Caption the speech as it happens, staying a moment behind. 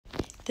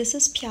this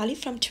is Piali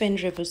from Twin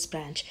Rivers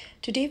branch.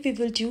 Today we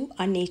will do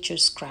a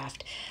nature's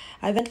craft.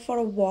 I went for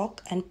a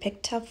walk and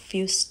picked up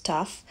few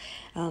stuff,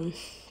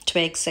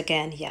 twigs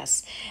again,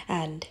 yes,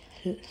 and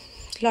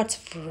lots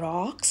of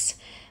rocks.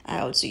 I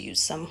also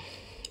used some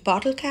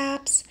bottle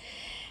caps.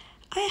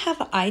 I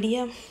have an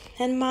idea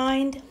in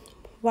mind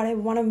what I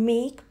want to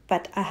make,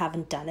 but I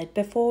haven't done it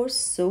before,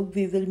 so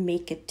we will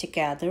make it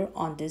together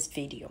on this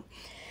video.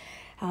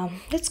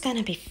 It's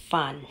gonna be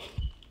fun.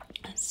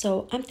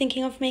 So I'm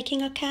thinking of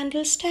making a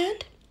candle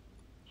stand.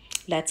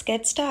 Let's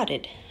get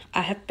started.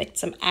 I have picked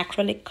some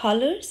acrylic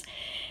colors,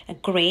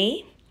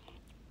 gray,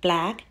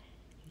 black,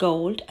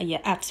 gold. I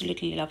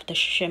absolutely love the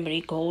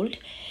shimmery gold.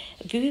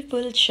 We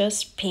will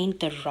just paint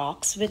the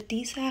rocks with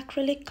these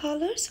acrylic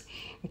colors.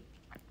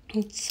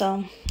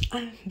 So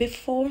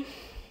before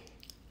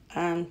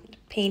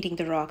painting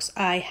the rocks,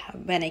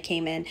 when I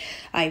came in,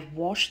 I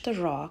washed the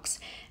rocks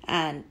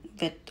and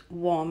with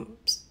warm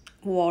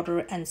water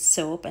and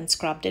soap and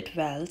scrubbed it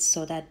well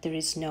so that there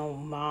is no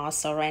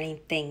moss or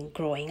anything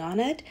growing on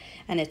it,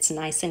 and it's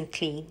nice and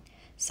clean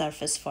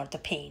surface for the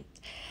paint.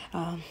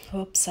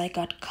 Oops, I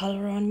got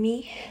color on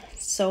me.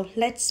 So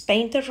let's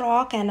paint the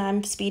rock, and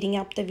I'm speeding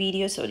up the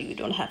video so you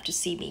don't have to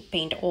see me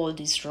paint all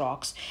these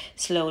rocks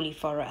slowly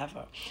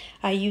forever.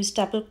 I used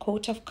double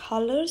coat of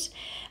colors.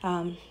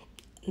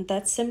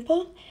 That's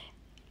simple.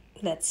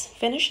 Let's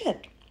finish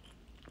it.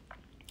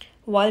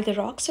 While the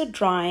rocks are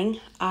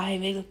drying, I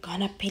will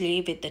gonna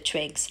play with the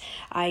twigs.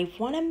 I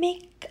want to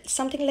make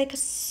something like a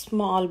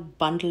small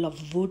bundle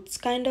of woods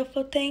kind of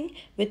a thing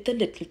with the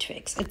little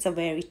twigs. It's a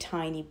very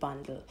tiny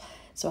bundle.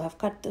 So I've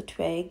cut the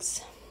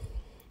twigs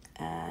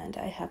and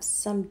I have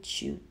some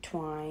jute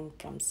twine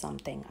from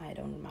something, I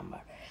don't remember.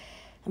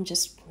 I'm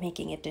just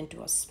making it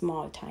into a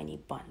small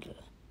tiny bundle.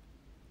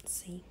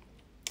 See,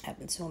 I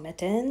will zoom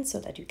it in so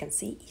that you can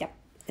see. Yep,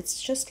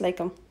 it's just like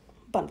a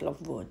bundle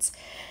of woods.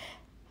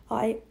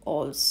 I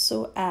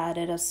also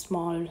added a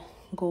small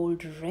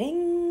gold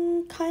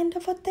ring kind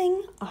of a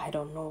thing. I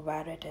don't know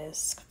where it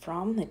is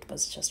from. It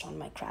was just on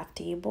my craft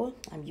table.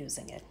 I'm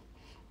using it.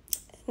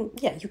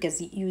 Yeah, you can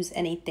use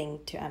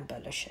anything to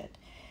embellish it.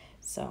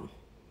 So,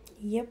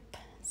 yep,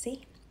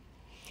 see?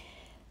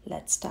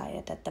 Let's tie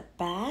it at the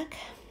back.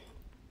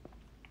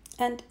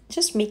 And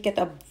just make it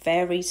a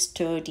very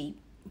sturdy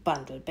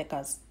bundle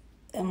because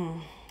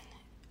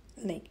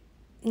like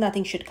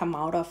nothing should come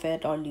out of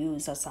it or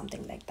loose or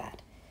something like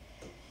that.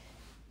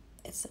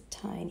 It's a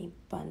tiny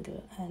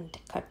bundle, and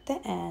cut the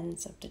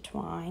ends of the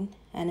twine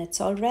and it's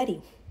all ready.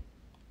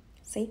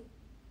 See?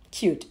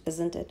 Cute,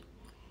 isn't it?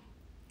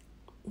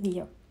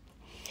 Yep.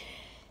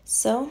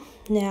 So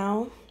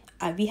now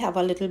we have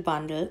a little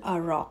bundle.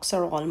 Our rocks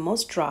are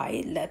almost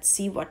dry. Let's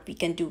see what we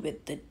can do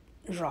with the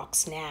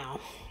rocks now.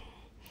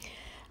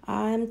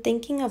 I'm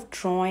thinking of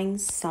drawing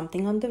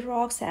something on the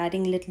rocks,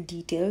 adding little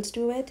details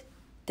to it.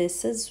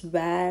 This is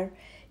where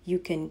you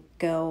can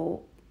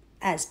go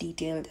as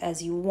detailed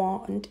as you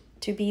want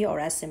to be or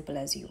as simple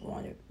as you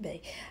want to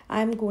be.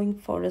 I'm going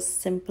for a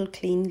simple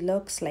clean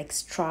looks like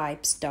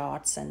stripes,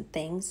 dots and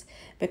things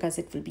because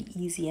it will be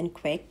easy and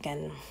quick,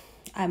 and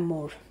I'm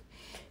more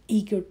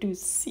eager to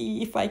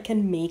see if I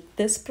can make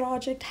this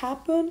project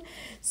happen.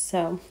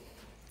 So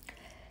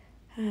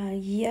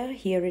yeah,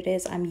 here it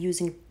is. I'm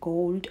using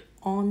gold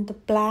on the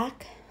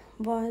black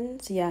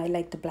ones. Yeah, I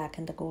like the black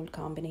and the gold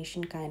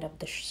combination, kind of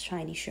the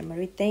shiny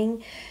shimmery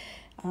thing.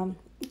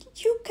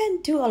 You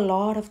can do a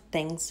lot of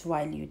things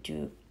while you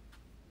do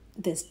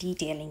this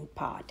detailing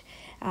part.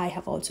 I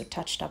have also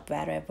touched up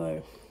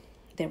wherever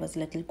there was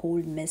little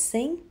gold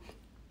missing.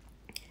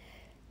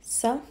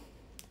 So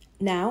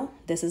now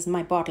this is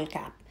my bottle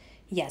cap.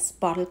 Yes,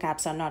 bottle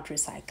caps are not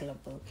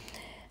recyclable.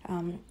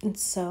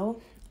 So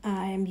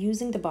I am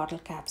using the bottle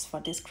caps for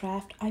this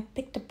craft. I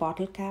picked a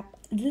bottle cap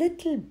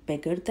little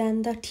bigger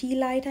than the tea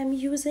light I'm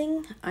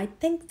using. I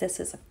think this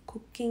is a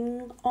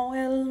cooking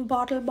oil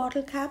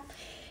bottle cap.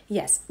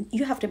 Yes,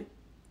 you have to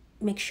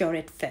make sure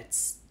it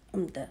fits.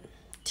 The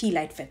tea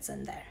light fits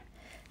in there.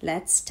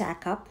 Let's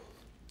stack up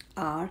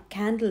our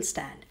candle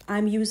stand.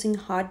 I'm using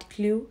hot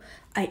glue.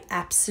 I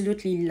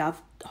absolutely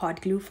love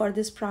hot glue for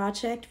this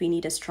project. We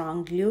need a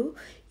strong glue.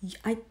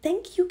 I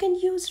think you can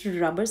use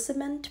rubber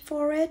cement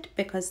for it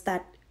because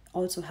that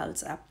also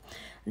helps up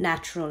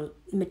natural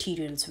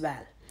materials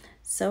well.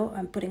 So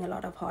I'm putting a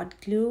lot of hot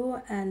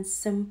glue and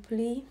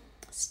simply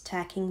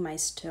stacking my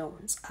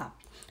stones up.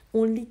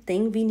 Only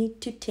thing we need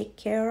to take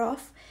care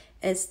of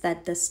is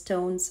that the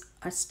stones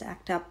are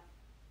stacked up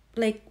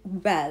like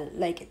well,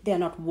 like they're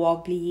not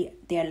wobbly,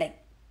 they're like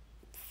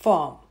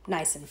firm,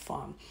 nice and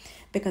firm,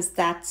 because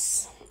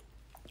that's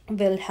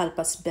will help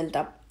us build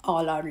up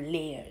all our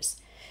layers.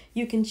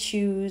 You can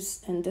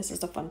choose, and this is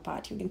the fun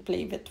part, you can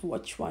play with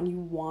which one you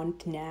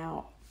want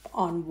now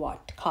on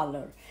what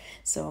color.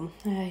 So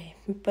I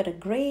put a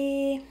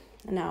gray.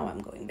 Now I'm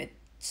going with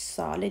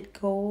solid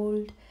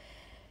gold.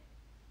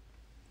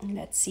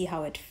 Let's see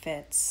how it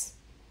fits.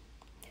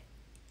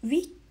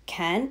 We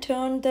can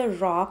turn the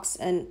rocks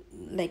and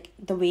like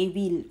the way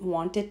we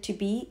want it to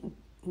be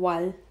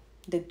while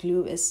the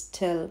glue is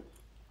still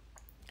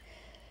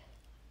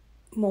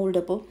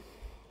moldable.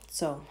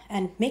 So,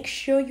 and make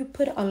sure you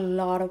put a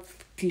lot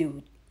of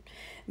glue.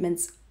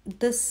 Means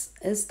this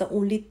is the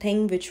only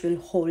thing which will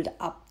hold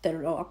up the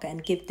rock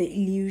and give the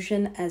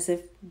illusion as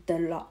if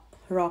the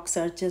rocks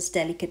are just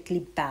delicately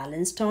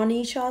balanced on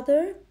each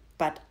other,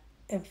 but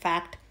in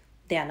fact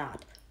they are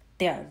not.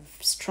 They are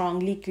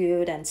strongly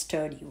glued and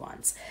sturdy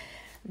ones.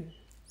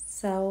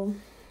 So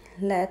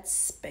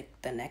let's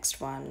pick the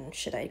next one.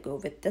 Should I go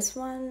with this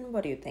one?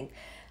 What do you think?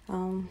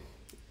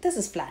 This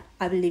is flat.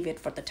 I will leave it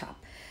for the top.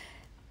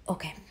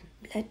 Okay,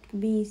 let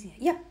me see.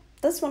 Yeah,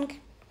 this one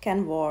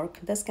can work.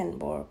 This can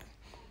work.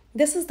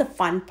 This is the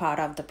fun part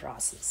of the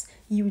process.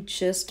 You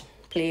just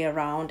play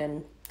around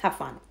and have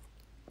fun.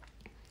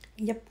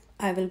 Yep,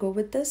 I will go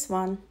with this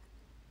one.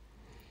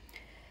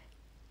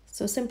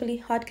 So simply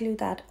hot glue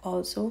that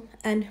also.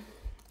 And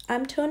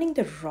I'm turning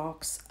the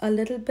rocks a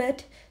little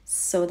bit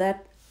so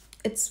that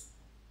it's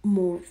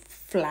more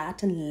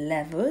flat and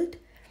leveled.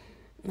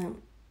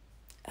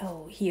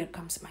 Oh, here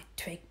comes my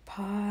twig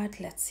part.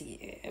 Let's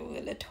see,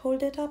 will it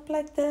hold it up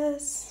like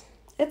this?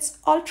 It's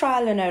all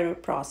trial and error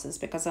process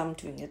because I'm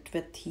doing it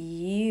with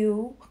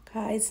you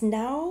guys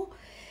now.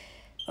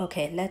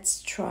 Okay,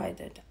 let's try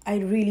that. I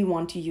really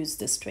want to use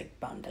this twig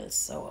bundle,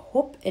 so I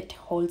hope it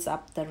holds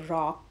up the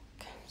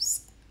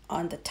rocks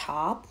on the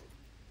top.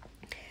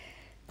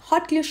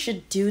 Hot glue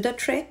should do the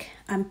trick.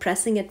 I'm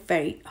pressing it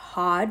very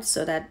hard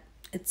so that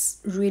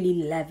it's really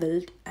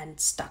leveled and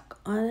stuck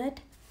on it.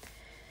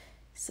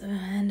 So,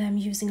 and I'm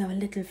using a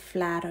little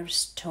flatter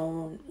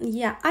stone.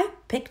 Yeah, I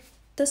picked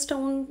the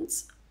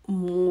stones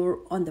more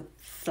on the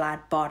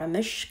flat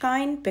bottomish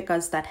kind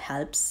because that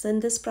helps in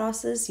this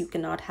process. You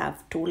cannot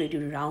have totally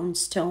round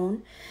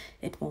stone.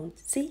 It won't.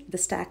 See, the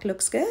stack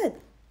looks good.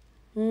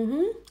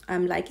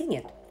 I'm liking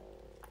it.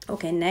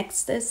 Okay,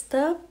 next is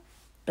the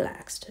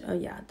black stone. Oh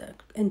yeah, the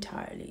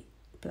entirely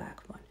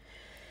black one.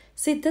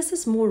 See, this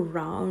is more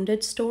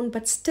rounded stone,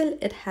 but still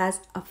it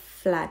has a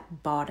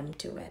flat bottom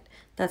to it.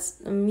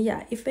 That's,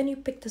 yeah, if when you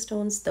pick the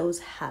stones, those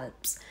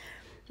helps.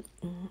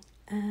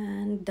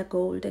 And the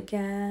gold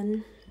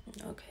again.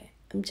 Okay,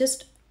 I'm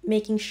just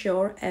making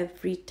sure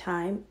every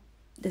time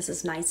this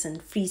is nice and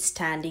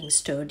freestanding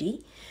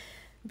sturdy,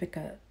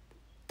 because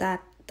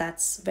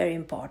that's very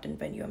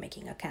important when you're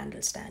making a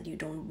candle stand. You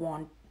don't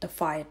want the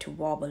fire to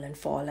wobble and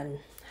fall and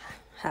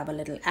have a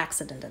little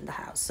accident in the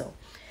house. So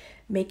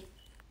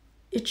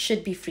it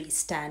should be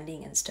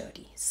freestanding and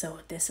sturdy. So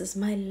this is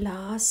my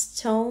last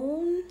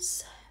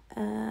stones,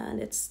 and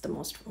it's the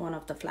one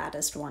of the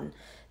flattest one.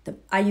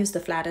 I use the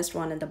flattest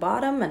one in the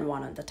bottom and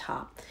one on the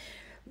top.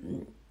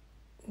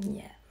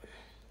 Yeah,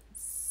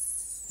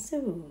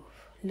 so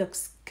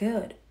looks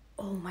good.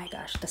 Oh my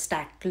gosh, the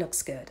stack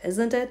looks good,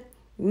 isn't it?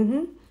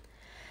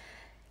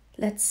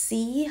 Let's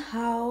see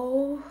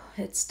how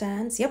it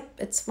stands. Yep,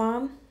 it's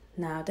firm.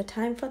 Now the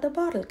time for the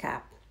bottle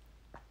cap.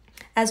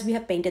 As we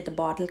have painted the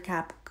bottle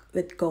cap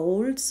with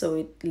gold, so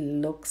it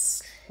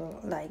looks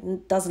like,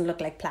 doesn't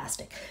look like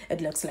plastic. It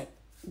looks like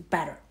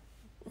better.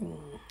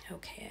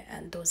 Okay,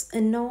 and those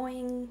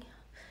annoying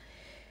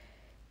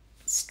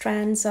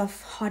strands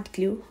of hot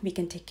glue, we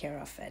can take care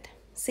of it.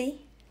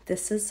 See,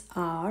 this is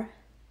our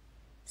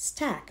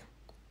stack.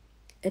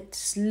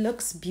 It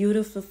looks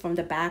beautiful from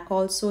the back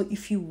also.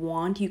 If you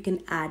want, you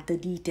can add the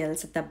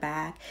details at the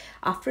back.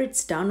 After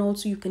it's done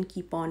also, you can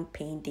keep on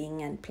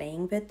painting and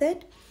playing with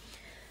it.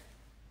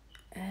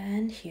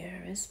 And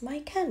here is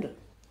my candle.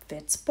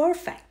 Fits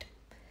perfect.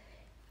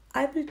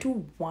 I will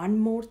do one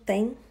more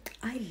thing.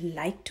 I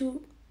like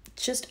to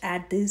just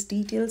add these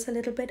details a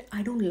little bit.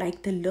 I don't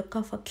like the look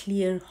of a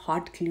clear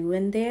hot glue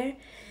in there.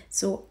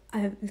 So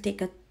I will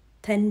take a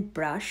thin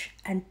brush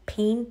and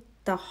paint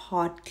the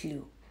hot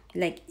glue.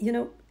 Like, you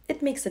know,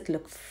 it makes it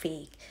look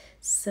fake.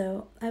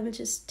 So I will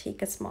just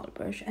take a small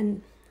brush,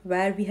 and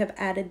where we have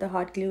added the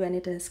hot glue and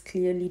it has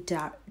clearly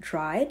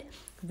dried,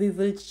 we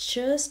will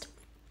just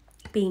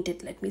paint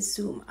it. Let me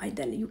zoom.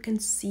 Then you can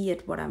see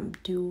it what I'm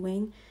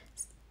doing.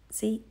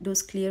 See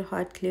those clear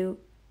hot glue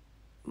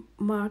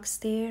marks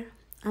there?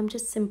 I'm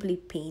just simply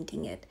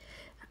painting it.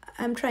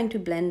 I'm trying to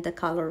blend the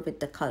color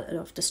with the color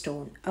of the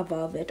stone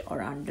above it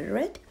or under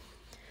it.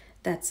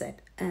 That's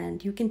it.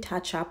 And you can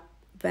touch up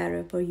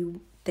wherever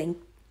you think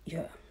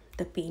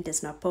the paint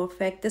is not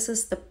perfect. This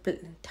is the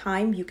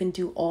time you can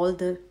do all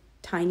the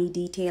tiny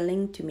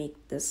detailing to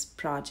make this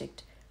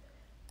project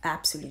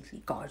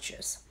absolutely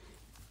gorgeous.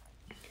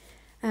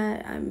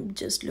 I'm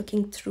just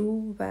looking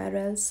through where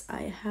else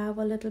I have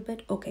a little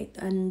bit. Okay,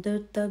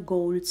 under the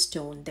gold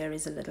stone there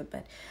is a little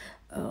bit.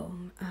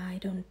 I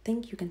don't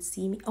think you can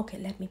see me. Okay,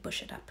 let me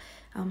push it up.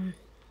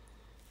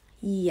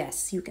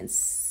 Yes, you can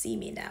see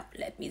me now.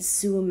 Let me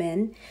zoom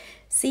in.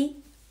 See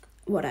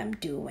what I'm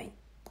doing.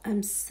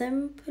 I'm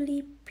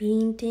simply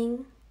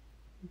painting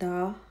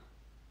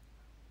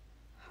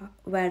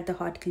where the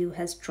hot glue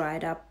has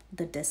dried up,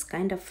 this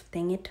kind of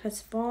thing it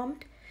has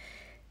formed.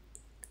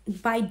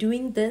 By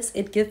doing this,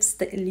 it gives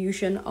the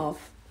illusion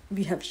of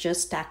we have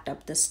just stacked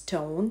up the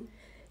stone.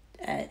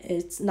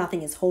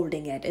 Nothing is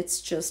holding it.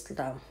 It's just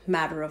a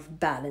matter of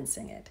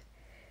balancing it.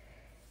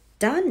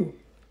 Done.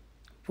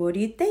 What do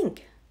you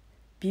think?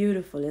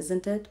 Beautiful,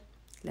 isn't it?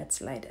 Let's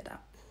light it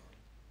up.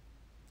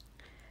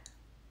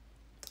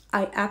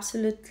 I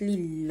absolutely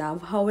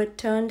love how it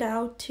turned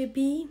out to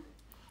be.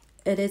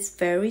 It is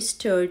very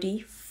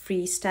sturdy,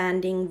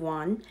 freestanding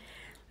one.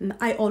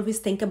 I always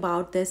think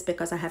about this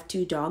because I have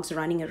two dogs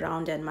running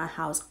around in my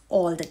house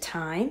all the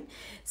time.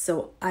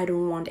 So I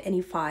don't want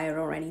any fire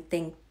or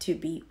anything to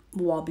be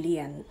wobbly,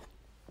 and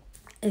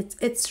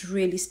it's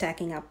really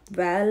stacking up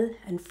well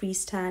and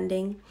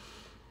freestanding.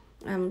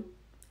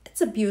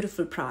 It's a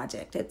beautiful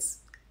project. It's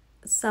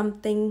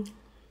something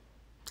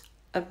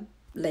uh,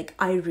 like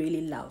I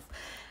really love.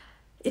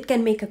 It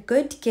can make a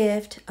good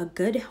gift, a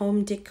good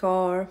home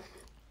decor,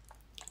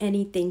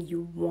 anything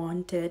you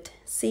wanted.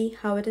 See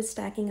how it is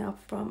stacking up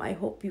from. I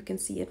hope you can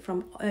see it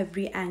from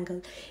every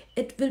angle.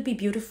 It will be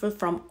beautiful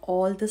from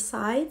all the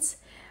sides.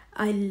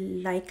 I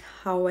like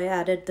how I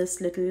added this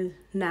little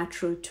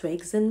natural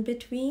twigs in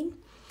between.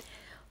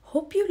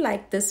 Hope you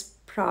like this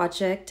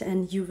project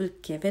and you will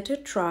give it a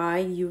try.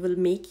 You will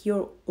make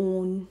your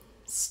own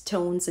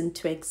stones and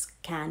twigs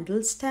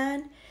candle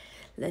stand.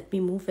 Let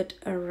me move it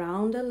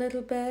around a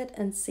little bit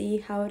and see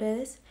how it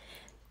is.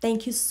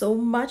 Thank you so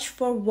much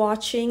for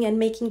watching and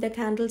making the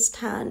candle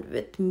stand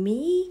with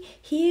me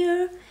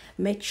here.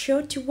 Make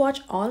sure to watch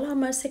all our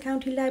Mercer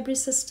County Library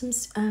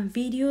Systems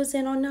videos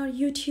and on our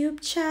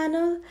YouTube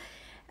channel.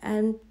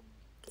 And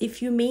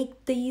if you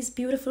make these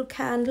beautiful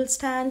candle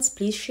stands,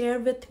 please share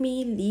with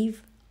me.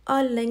 Leave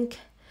a link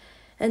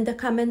in the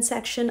comment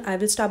section. I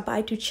will stop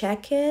by to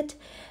check it.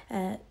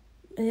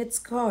 It's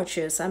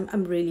gorgeous.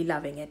 I'm really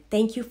loving it.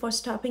 Thank you for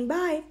stopping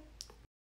by.